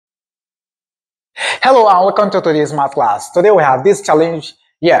Hello and welcome to today's math class. Today we have this challenge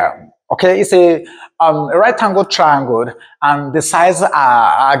here. Okay, it's a rectangle triangle, and the sides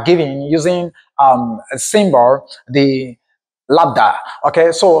are given using a symbol, the lambda.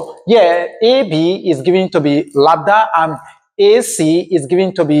 Okay, so yeah, AB is given to be lambda, and AC is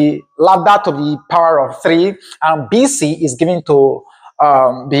given to be lambda to the power of 3, and BC is given to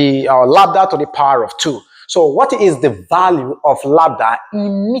be lambda to the power of 2. So what is the value of lambda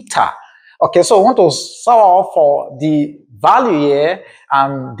in meter? Okay, so I want to solve for the value here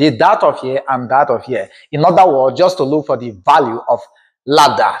and the that of here and that of here. In other words, just to look for the value of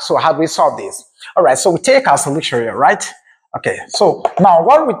lambda. So how do we solve this? All right, so we take our solution here, right? Okay, so now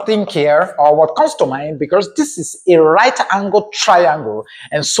what we think here, or what comes to mind, because this is a right angle triangle,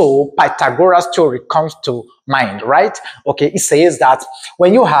 and so Pythagoras theory comes to mind, right? Okay, it says that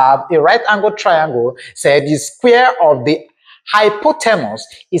when you have a right angle triangle, say the square of the hypotenuse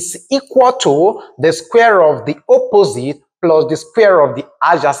is equal to the square of the opposite plus the square of the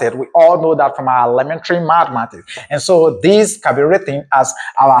adjacent. We all know that from our elementary mathematics. And so this can be written as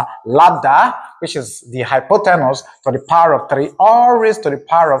our lambda, which is the hypotenuse, to the power of 3, all raised to the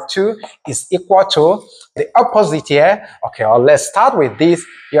power of 2 is equal to the opposite here. Okay, well, let's start with this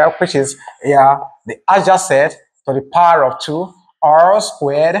here, which is here the adjacent to the power of 2, all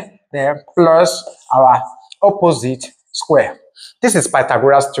squared there, plus our opposite square. This is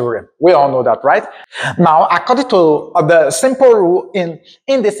Pythagoras theorem. We all know that, right? Now, according to the simple rule in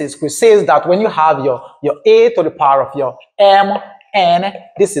indices, which says that when you have your a to the power of your m n,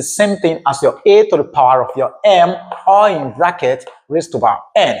 this is same thing as your a to the power of your m, or in bracket raised to the power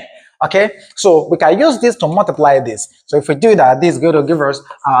n. Okay, so we can use this to multiply this. So if we do that, this is going to give us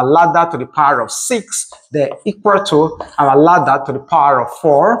our lambda to the power of 6, then equal to our lambda to the power of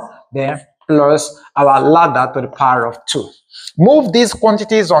 4, then plus our lambda to the power of 2. Move these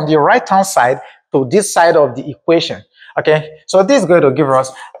quantities on the right hand side to this side of the equation. Okay, so this is going to give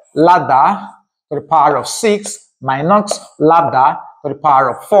us lambda to the power of 6 minus lambda to the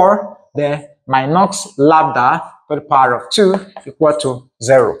power of 4, then minus lambda to the power of 2 equal to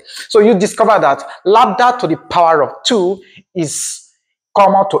 0. So you discover that lambda to the power of 2 is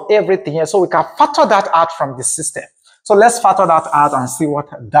common to everything here, so we can factor that out from the system. So let's factor that out and see what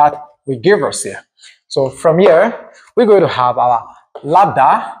that will give us here. So from here, we're going to have our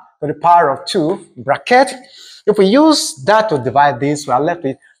lambda to the power of 2 bracket. If we use that to divide this, we are left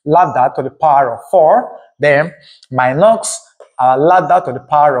with lambda to the power of 4, then minus our lambda to the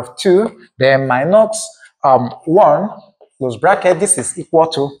power of 2, then minus 1, close bracket, this is equal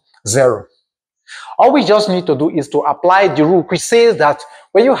to 0. All we just need to do is to apply the rule which says that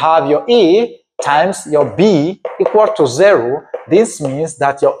when you have your A times your B equal to 0, this means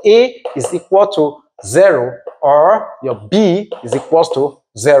that your A is equal to 0 or your B is equal to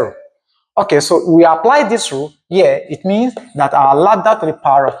 0. Okay, so we apply this rule here. It means that our lambda to the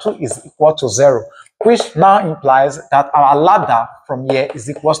power of 2 is equal to 0, which now implies that our lambda from here is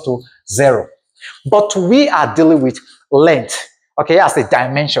equal to 0. But we are dealing with length, okay, as a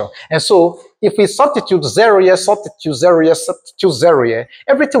dimension. And so if we substitute 0 here, substitute 0 here, substitute 0 here,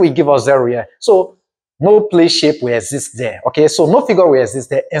 everything will give us 0 here. So no plane shape will exist there. Okay, so no figure will exist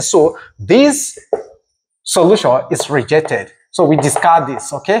there. And so this solution is rejected. So we discard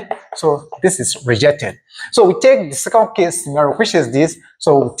this. Okay, so this is rejected. So we take the second case scenario, which is this.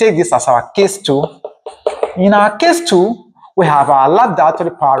 So we take this as our case 2. In our case 2, we have our lambda to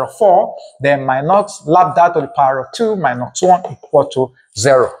the power of 4, then minus lambda to the power of 2 minus 1 equal to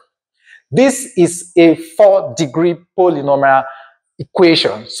 0. This is a 4-degree polynomial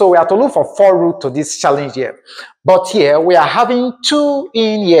equation. So we have to look for 4 roots to this challenge here. But here we are having 2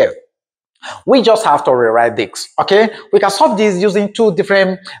 in here. We just have to rewrite this. Okay, we can solve this using 2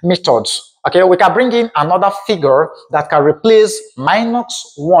 different methods. Okay, we can bring in another figure that can replace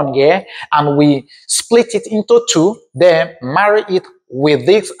minus 1 here, and we split it into 2, then marry it with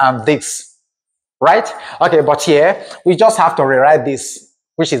this and this, right? Okay, but here we just have to rewrite this,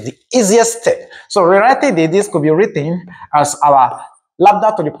 which is the easiest step. So rewriting this could be written as our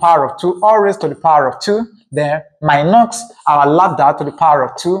lambda to the power of 2, all raised to the power of 2, then minus our lambda to the power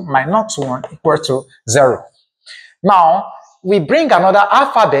of 2 minus 1 equal to 0. Now, we bring another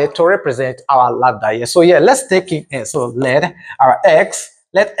alphabet to represent our lambda here. So here, let's take it. So let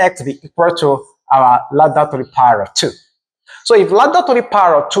x be equal to our lambda to the power of 2. So if lambda to the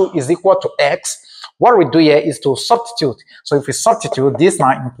power of 2 is equal to x, what we do here is to substitute. So if we substitute, this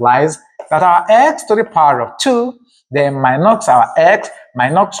now implies that our x to the power of 2, then minus our x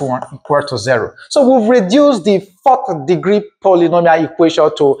minus 1 equal to 0. So we've reduced the fourth degree polynomial equation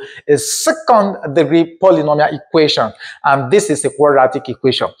to a second degree polynomial equation, and this is a quadratic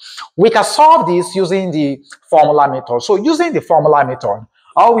equation. We can solve this using the formula method. So using the formula method,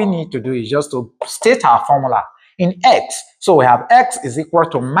 all we need to do is just to state our formula in x. So we have x is equal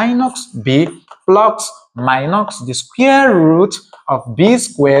to minus b plus minus the square root of b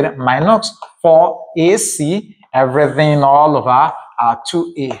squared minus 4ac, everything all over our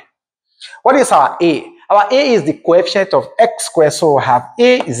 2a. What is our a? Our a is the coefficient of x squared, so we have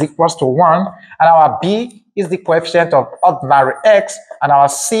a is equals to 1, and our b is the coefficient of ordinary x, and our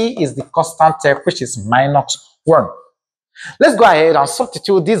c is the constant x, which is minus 1. Let's go ahead and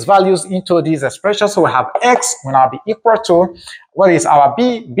substitute these values into these expressions. So we have x will now be equal to, what is our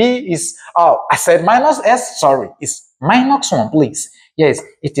b? B is, I said minus s, sorry, it's minus 1, please. Yes,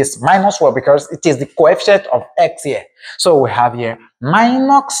 it is minus 1 because it is the coefficient of x here. So we have here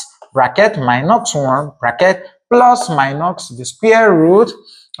minus bracket minus 1 bracket plus minus the square root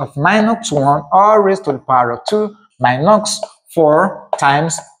of minus 1 all raised to the power of 2 minus 4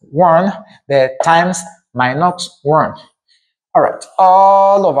 times 1, the times minus 1. All right,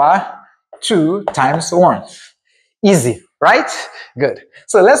 all over 2 times 1. Easy, right? Good.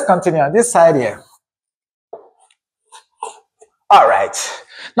 So let's continue on this side here. All right,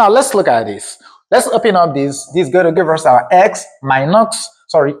 now let's look at this. Let's open up this. This is going to give us our x minus,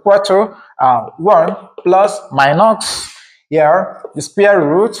 equal to 1 plus minus here, the square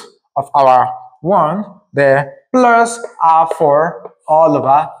root of our 1 there, plus our 4 all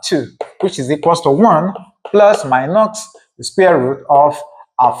over 2, which is equals to 1 plus minus the square root of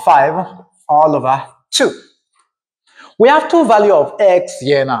our 5 all over 2. We have two values of x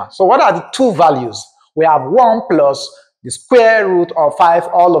here now. So what are the two values? We have 1 plus the square root of 5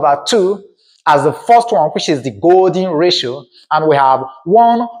 all over 2 as the first one, which is the golden ratio, and we have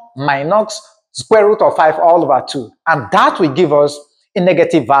 1 minus square root of 5 all over 2, and that will give us a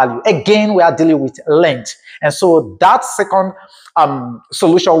negative value. Again, we are dealing with length, and so that second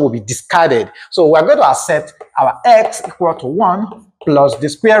solution will be discarded. So we're going to accept our x equal to 1 plus the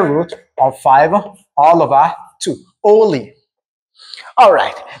square root of 5 all over 2 only. All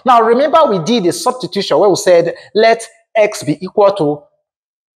right, now remember we did a substitution where we said let x be equal to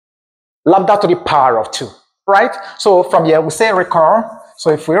lambda to the power of 2, right? So from here we say recall. So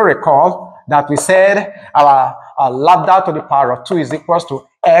if we recall that we said our lambda to the power of 2 is equals to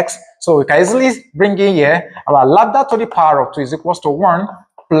x, so we can easily bring in here our lambda to the power of 2 is equals to 1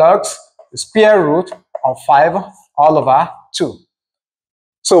 plus the square root of 5 all over 2.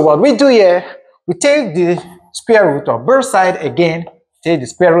 So what we do here, we take the square root of both sides again, take the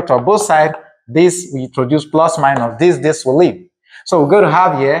square root of both sides, this we introduce plus minus, this will leave. So we're going to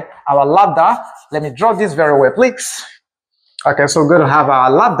have here our lambda. Let me draw this very well, please. Okay, so we're going to have our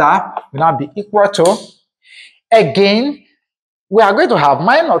lambda will now be equal to, again, we are going to have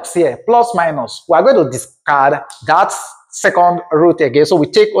minus here, plus minus. We are going to discard that second root again. So we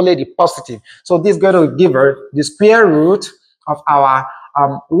take only the positive. So this is going to give us the square root of our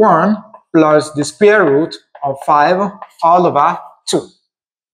 1 plus the square root of 5 all over 2.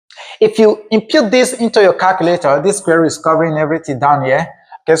 If you input this into your calculator, this square is covering everything down here.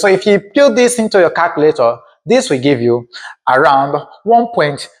 Okay, so if you put this into your calculator, this will give you around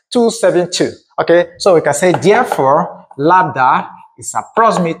 1.272. Okay, so we can say therefore lambda is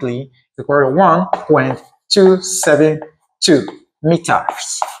approximately equal to 1.272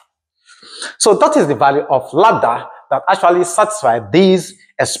 meters. So that is the value of lambda that actually satisfies this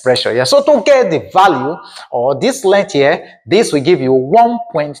expression. Yeah. So to get the value or this length here, this will give you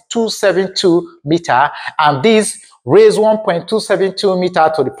 1.272 meter, and this raise 1.272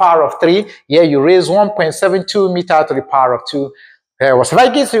 meter to the power of 3. Here you raise 1.72 meter to the power of 2. Whatever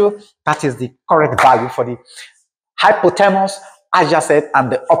it gives you, that is the correct value for the hypotenuse, adjacent,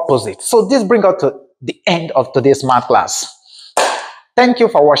 and the opposite. So this brings us to the end of today's math class. Thank you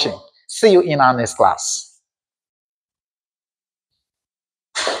for watching. See you in our next class.